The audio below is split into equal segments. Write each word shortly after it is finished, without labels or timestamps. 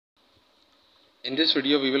In this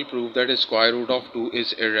video we will prove that square root of 2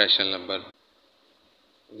 is irrational number.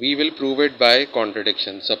 We will prove it by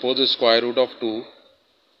contradiction. Suppose the square root of 2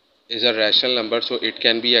 is a rational number, so it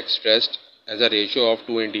can be expressed as a ratio of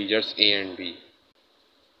two integers a and b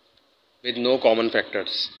with no common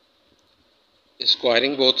factors.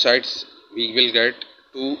 Squaring both sides, we will get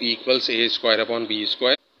 2 equals a square upon b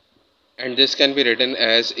square, and this can be written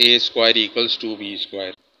as a square equals 2b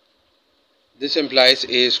square. This implies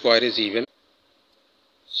a square is even,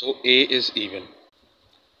 so a is even.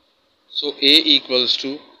 So a equals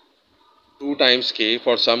to 2 times k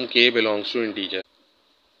for some k belongs to integer.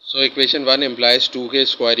 So equation 1 implies 2k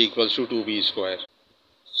square equals to 2b square.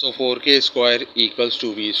 So 4k square equals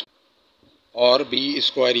 2b square, or b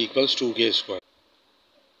square equals 2k square.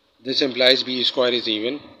 This implies b square is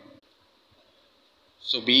even.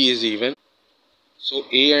 So b is even. So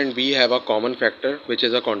a and b have a common factor, which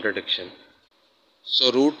is a contradiction.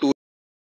 So root 2